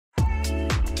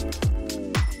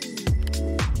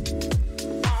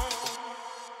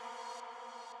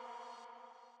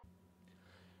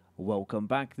Welcome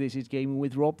back. This is Gaming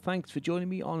with Rob. Thanks for joining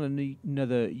me on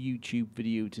another YouTube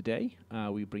video today.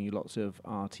 We bring you lots of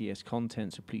RTS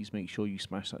content, so please make sure you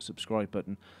smash that subscribe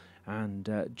button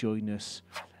and join us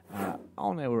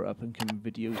on our up-and-coming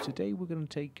videos. Today we're going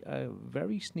to take a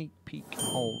very sneak peek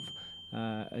of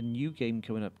a new game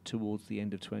coming up towards the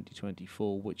end of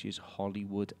 2024, which is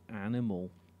Hollywood Animal.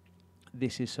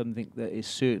 This is something that is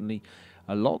certainly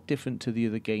a lot different to the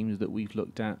other games that we've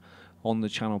looked at on the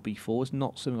channel before. It's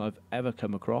not something I've ever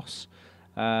come across.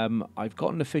 I've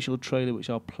got an official trailer which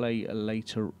I'll play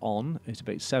later on. It's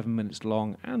about 7 minutes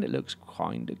long and it looks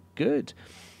kind of good.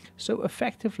 So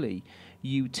effectively,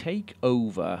 you take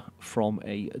over from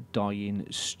a dying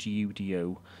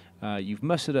studio. You've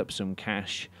mustered up some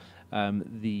cash.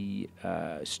 The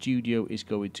studio is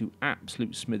going to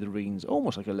absolute smithereens,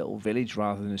 almost like a little village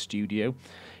rather than a studio.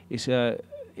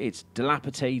 It's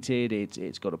dilapidated,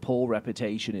 it's got a poor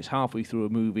reputation, it's halfway through a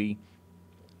movie,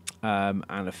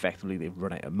 and effectively they've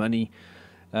run out of money.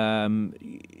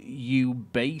 You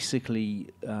basically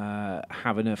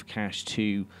have enough cash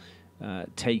to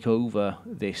take over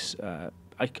this,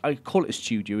 I call it a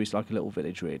studio, it's like a little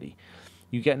village really.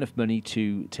 You get enough money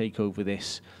to take over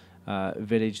this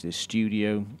village, this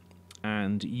studio,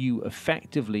 and you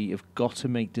effectively have got to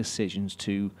make decisions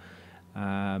to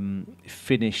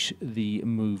finish the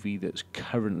movie that's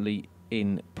currently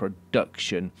in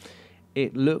production.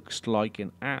 It looks like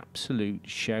an absolute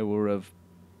shower of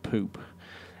poop,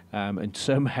 and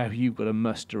somehow you've got to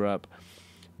muster up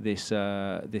this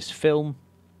this film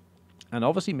and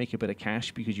obviously make a bit of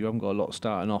cash because you haven't got a lot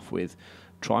starting off with.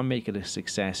 Try and make it a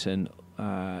success and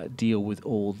deal with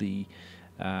all the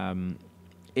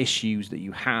issues that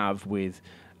you have with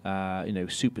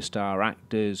superstar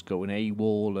actors going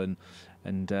AWOL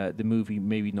and the movie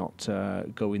maybe not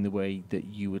going the way that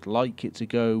you would like it to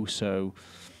go. So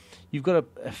you've got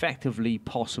to effectively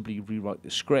possibly rewrite the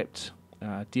script,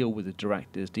 deal with the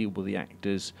directors, deal with the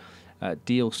actors,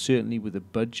 deal certainly with the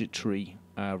budgetary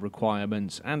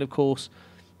requirements, and of course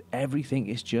everything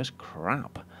is just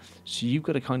crap. So you've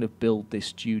got to kind of build this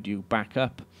studio back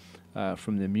up.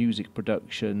 From the music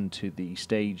production to the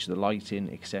stage, the lighting,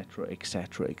 etc.,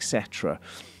 etc., etc.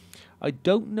 I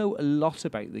don't know a lot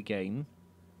about the game,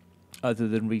 other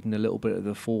than reading a little bit of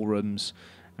the forums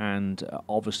and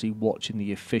obviously watching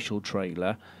the official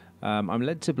trailer. I'm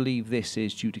led to believe this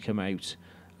is due to come out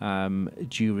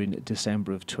during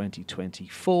December of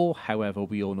 2024. However,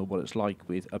 we all know what it's like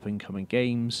with up-and-coming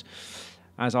games.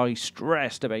 As I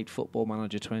stressed about Football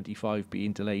Manager 25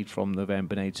 being delayed from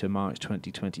November now to March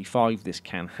 2025, this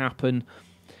can happen.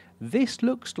 This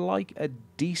looks like a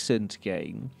decent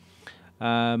game.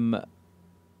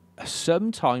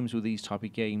 Sometimes with these type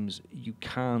of games, you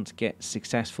can't get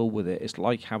successful with it. It's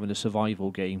like having a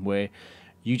survival game where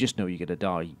you just know you're going to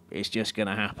die. It's just going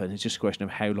to happen. It's just a question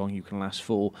of how long you can last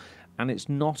for. And it's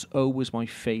not always my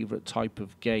favourite type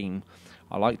of game.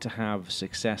 I like to have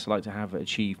success, I like to have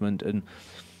achievement, and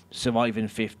surviving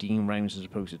 15 rounds as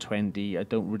opposed to 20, I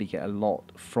don't really get a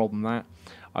lot from that.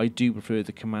 I do prefer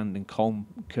the Command and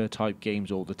Conquer type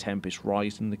games, or the Tempest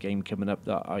Rising, the game coming up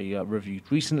that I reviewed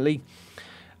recently,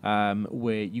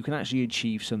 where you can actually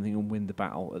achieve something and win the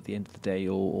battle at the end of the day,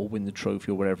 or win the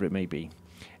trophy, or whatever it may be.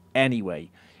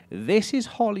 Anyway, this is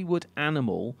Hollywood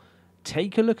Animal.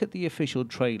 Take a look at the official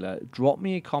trailer, drop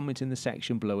me a comment in the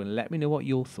section below and let me know what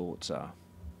your thoughts are.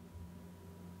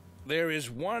 There is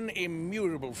one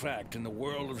immutable fact in the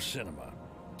world of cinema.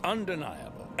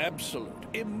 Undeniable, absolute,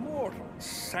 immortal,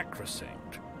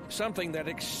 sacrosanct. Something that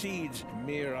exceeds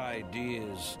mere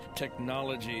ideas,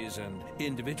 technologies, and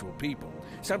individual people.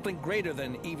 Something greater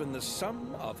than even the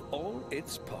sum of all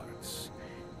its parts.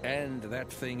 And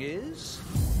that thing is...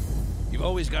 you've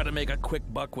always got to make a quick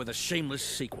buck with a shameless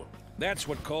sequel. That's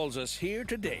what calls us here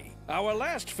today. Our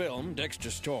last film, Dexter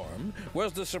Storm,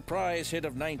 was the surprise hit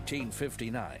of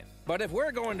 1959. But if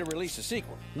we're going to release a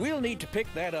sequel, we'll need to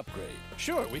pick that upgrade.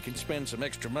 Sure, we can spend some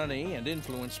extra money and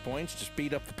influence points to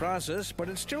speed up the process, but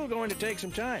it's still going to take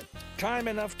some time. Time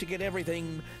enough to get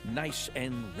everything nice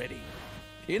and ready.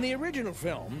 In the original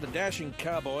film, the dashing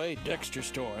cowboy Dexter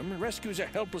Storm rescues a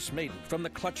helpless maiden from the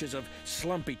clutches of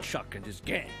Slumpy Chuck and his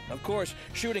gang. Of course,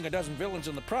 shooting a dozen villains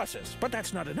in the process, but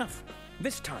that's not enough.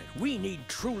 This time, we need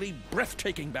truly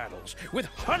breathtaking battles with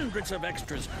hundreds of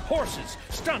extras, horses,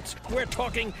 stunts. We're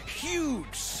talking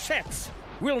huge sets.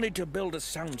 We'll need to build a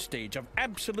soundstage of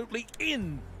absolutely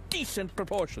indecent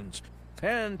proportions.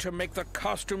 And to make the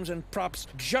costumes and props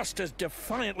just as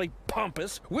defiantly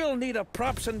pompous, we'll need a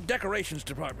props and decorations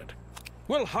department.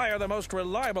 We'll hire the most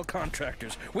reliable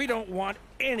contractors. We don't want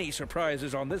any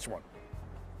surprises on this one.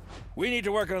 We need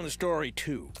to work on the story,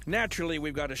 too. Naturally,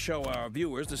 we've got to show our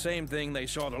viewers the same thing they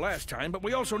saw the last time, but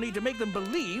we also need to make them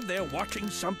believe they're watching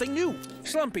something new.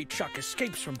 Slumpy Chuck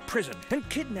escapes from prison and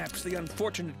kidnaps the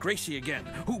unfortunate Gracie again,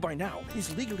 who by now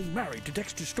is legally married to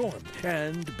Dexter Storm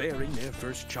and bearing their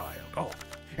first child. Oh,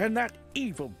 and that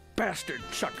evil bastard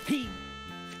Chuck,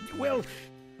 well,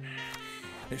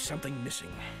 there's something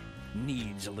missing.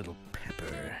 Needs a little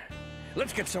pepper.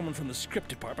 Let's get someone from the script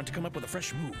department to come up with a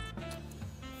fresh move.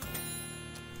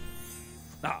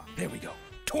 Ah, there we go.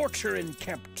 Torture in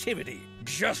captivity.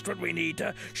 Just what we need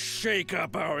to shake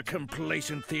up our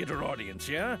complacent theater audience,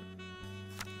 yeah?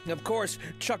 Of course,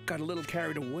 Chuck got a little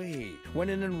carried away when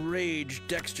an enraged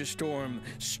Dexter Storm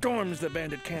storms the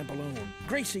bandit camp alone.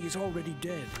 Gracie is already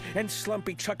dead, and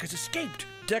Slumpy Chuck has escaped.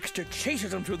 Dexter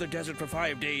chases him through the desert for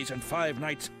 5 days and 5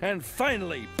 nights, and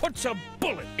finally puts a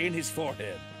bullet in his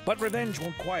forehead. But revenge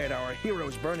won't quiet our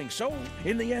hero's burning soul.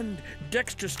 In the end,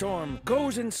 Dexter Storm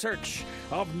goes in search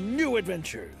of new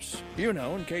adventures. You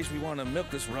know, in case we want to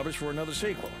milk this rubbish for another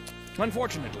sequel.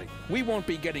 Unfortunately, we won't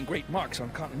be getting great marks on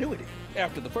continuity.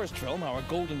 After the first film, our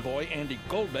golden boy, Andy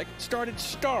Goldbeck, started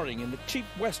starring in the cheap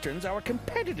westerns our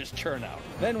competitors churn out.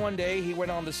 Then one day, he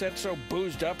went on the set so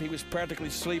boozed up he was practically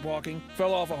sleepwalking,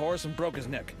 fell off a horse, and broke his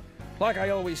neck. Like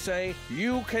I always say,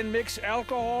 you can mix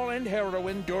alcohol and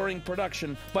heroin during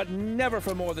production, but never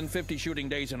for more than 50 shooting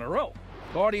days in a row.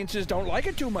 Audiences don't like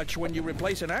it too much when you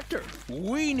replace an actor.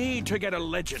 We need to get a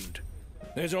legend.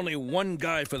 There's only one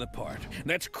guy for the part.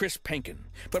 That's Chris Penkin.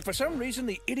 But for some reason,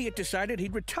 the idiot decided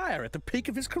he'd retire at the peak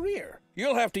of his career.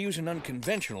 You'll have to use an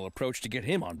unconventional approach to get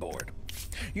him on board.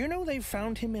 You know they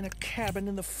found him in a cabin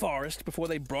in the forest before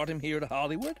they brought him here to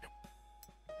Hollywood?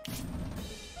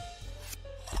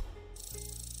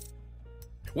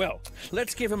 Well,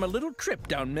 let's give him a little trip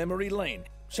down memory lane.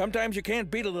 Sometimes you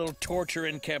can't beat a little torture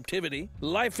in captivity.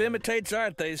 Life imitates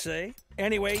art, they say.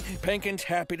 Anyway, Penkin's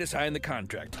happy to sign the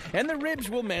contract, and the ribs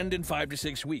will mend in 5 to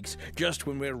 6 weeks, just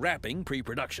when we're wrapping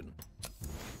pre-production.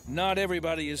 Not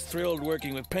everybody is thrilled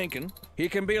working with Penkin. He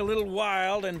can be a little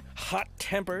wild and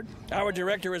hot-tempered. Our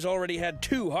director has already had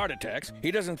 2 heart attacks.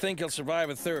 He doesn't think he'll survive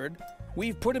a third.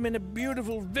 We've put him in a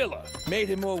beautiful villa, made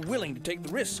him more willing to take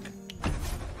the risk.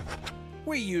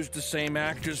 We used the same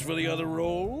actors for the other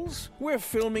roles. We're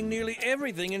filming nearly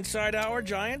everything inside our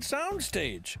giant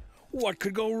soundstage. What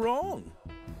could go wrong?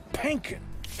 Penkin,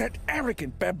 that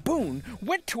arrogant baboon,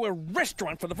 went to a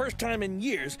restaurant for the first time in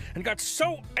years and got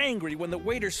so angry when the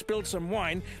waiter spilled some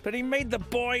wine that he made the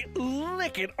boy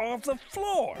lick it off the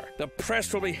floor. The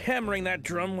press will be hammering that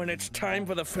drum when it's time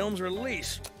for the film's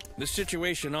release. The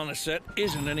situation on the set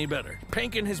isn't any better.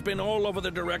 Penkin has been all over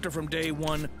the director from day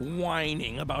one,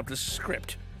 whining about the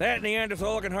script. That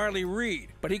Neanderthal can hardly read,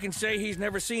 but he can say he's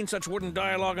never seen such wooden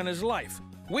dialogue in his life.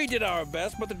 We did our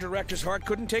best, but the director's heart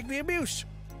couldn't take the abuse.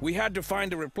 We had to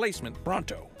find a replacement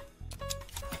pronto.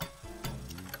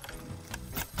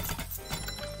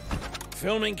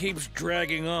 Filming keeps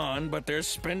dragging on, but they're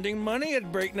spending money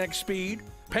at breakneck speed.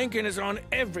 Penkin is on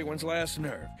everyone's last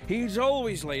nerve. He's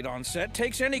always late on set,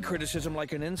 takes any criticism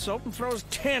like an insult, and throws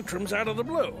tantrums out of the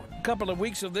blue. A couple of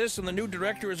weeks of this, and the new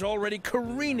director is already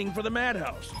careening for the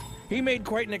madhouse. He made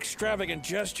quite an extravagant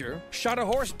gesture, shot a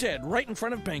horse dead right in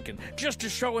front of Penkin, just to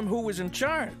show him who was in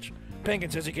charge. Penkin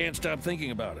says he can't stop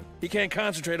thinking about it. He can't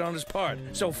concentrate on his part,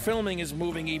 so filming is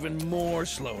moving even more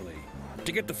slowly.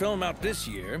 To get the film out this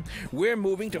year, we're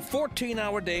moving to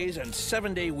 14-hour days and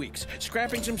 7-day weeks,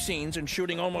 scrapping some scenes and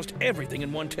shooting almost everything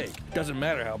in one take. Doesn't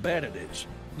matter how bad it is.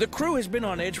 The crew has been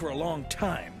on edge for a long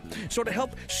time, so to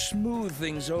help smooth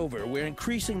things over, we're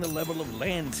increasing the level of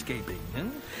landscaping.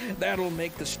 That'll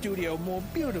make the studio more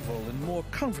beautiful and more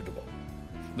comfortable.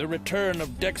 The return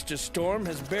of Dexter Storm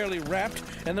has barely wrapped,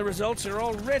 and the results are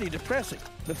already depressing.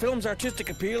 The film's artistic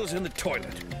appeal is in the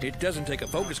toilet. It doesn't take a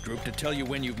focus group to tell you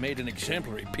when you've made an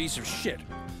exemplary piece of shit.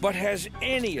 But has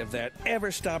any of that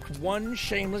ever stopped one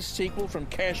shameless sequel from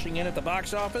cashing in at the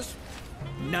box office?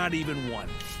 Not even one.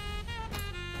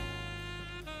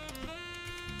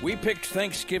 We picked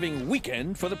Thanksgiving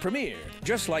weekend for the premiere,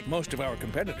 just like most of our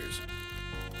competitors.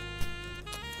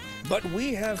 But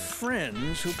we have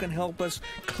friends who can help us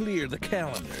clear the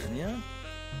calendar, yeah?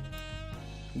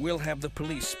 We'll have the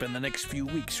police spend the next few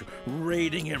weeks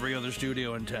raiding every other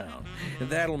studio in town.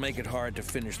 That'll make it hard to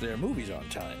finish their movies on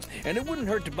time. And it wouldn't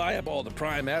hurt to buy up all the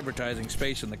prime advertising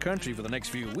space in the country for the next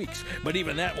few weeks, but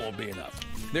even that won't be enough.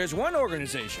 There's one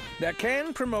organization that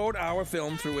can promote our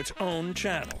film through its own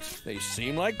channels. They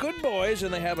seem like good boys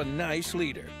and they have a nice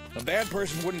leader. A bad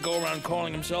person wouldn't go around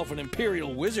calling himself an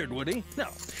imperial wizard, would he? No.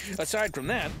 Aside from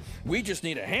that, we just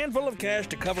need a handful of cash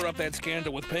to cover up that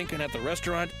scandal with Pinkin at the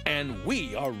restaurant, and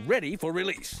we are ready for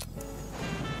release.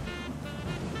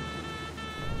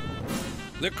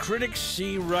 The critics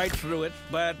see right through it,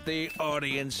 but the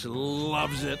audience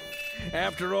loves it.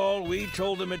 After all, we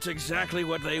told them it's exactly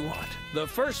what they want. The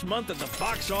first month at the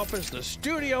box office, the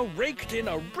studio raked in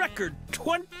a record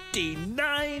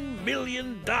 $29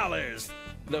 million.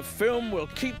 The film will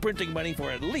keep printing money for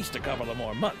at least a couple of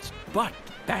more months. But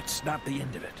that's not the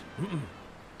end of it.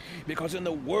 Because in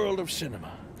the world of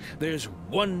cinema, there's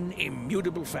one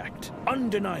immutable fact,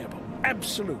 undeniable,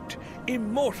 absolute,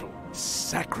 immortal,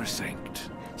 sacrosanct.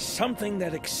 Something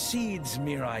that exceeds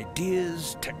mere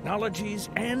ideas, technologies,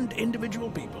 and individual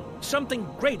people. Something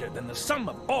greater than the sum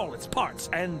of all its parts,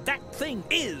 and that thing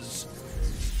is...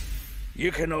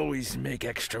 you can always make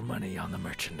extra money on the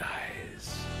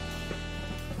merchandise.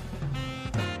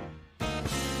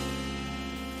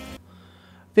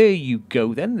 There you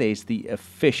go then, there's the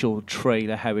official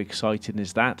trailer. How exciting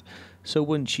is that? So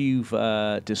once you've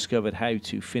discovered how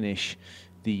to finish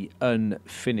the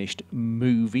unfinished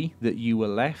movie that you were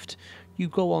left, you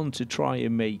go on to try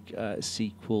and make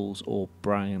sequels or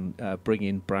bring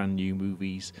in brand new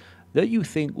movies that you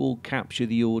think will capture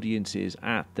the audiences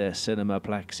at their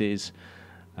cinemaplexes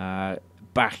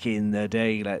back in the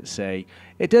day, let's say.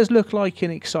 It does look like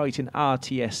an exciting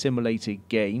RTS simulator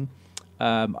game.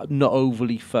 Not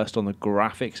overly fussed on the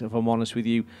graphics, if I'm honest with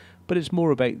you, but it's more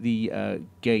about the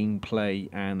gameplay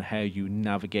and how you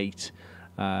navigate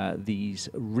these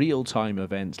real-time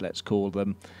events, let's call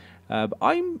them.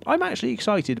 I'm actually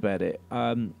excited about it.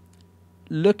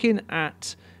 Looking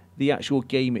at the actual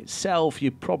game itself,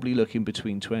 you're probably looking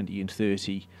between $20 and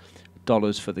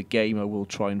 $30 for the game. I will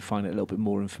try and find a little bit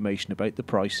more information about the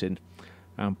pricing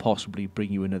and possibly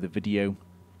bring you another video.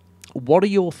 What are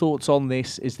your thoughts on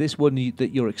this? Is this one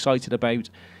that you're excited about?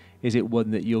 Is it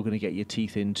one that you're going to get your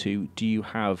teeth into? Do you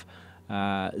have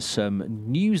some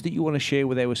news that you want to share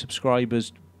with our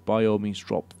subscribers? By all means,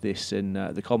 drop this in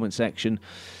the comment section.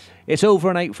 It's over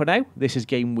and out for now. This is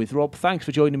Game with Rob. Thanks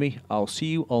for joining me. I'll see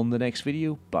you on the next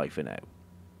video. Bye for now.